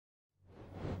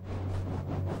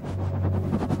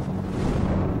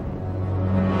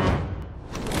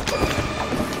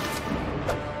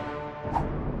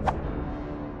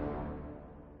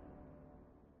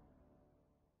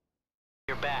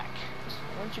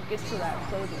you get to that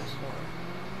clothing store,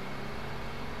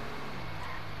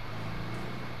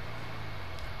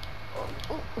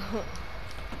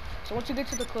 so once you get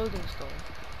to the clothing store,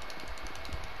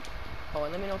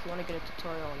 and let me know if you want to get a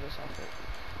tutorial on this outfit.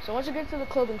 So once you get to the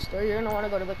clothing store, you're gonna want to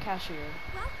go to the cashier.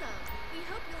 Welcome. We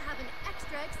hope you'll have an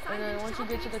extra exciting And then once you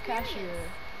get to the cashier,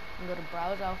 you can go to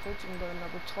browse outfits and go to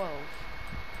number 12.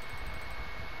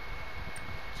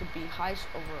 To be heist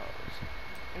overalls.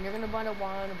 And you're gonna want to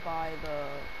buy the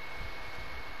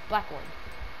black one.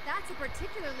 That's a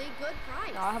particularly good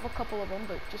price. Now I have a couple of them,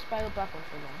 but just buy the black one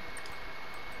for now.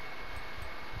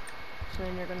 So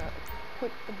then you're gonna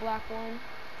equip the black one.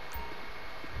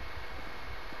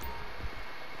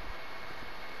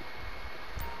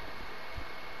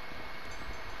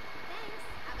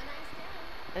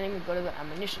 And then you go to the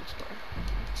ammunition store.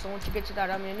 So once you get to that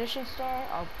ammunition store,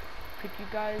 I'll pick you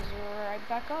guys right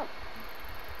back up.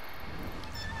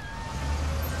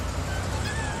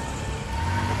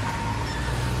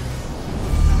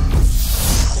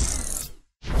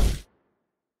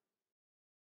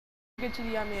 Get to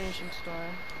the ammunition store.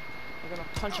 You're gonna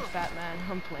punch a fat man.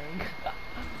 I'm playing.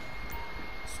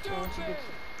 So once you get to,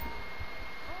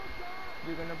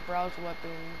 you're gonna browse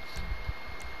weapons.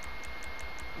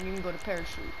 And you can go to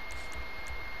parachute.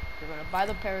 You're gonna buy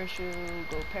the parachute,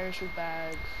 go parachute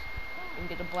bags, and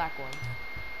get the black one.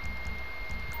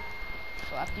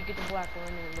 So after you get the black one,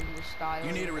 you're gonna do your style.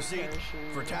 You need a receipt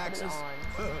for taxes.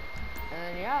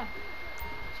 And yeah,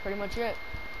 that's pretty much it.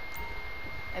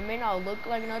 It may not look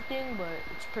like nothing, but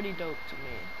it's pretty dope to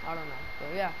me. I don't know,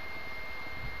 but yeah.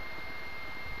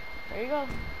 There you go.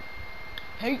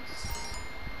 Peace.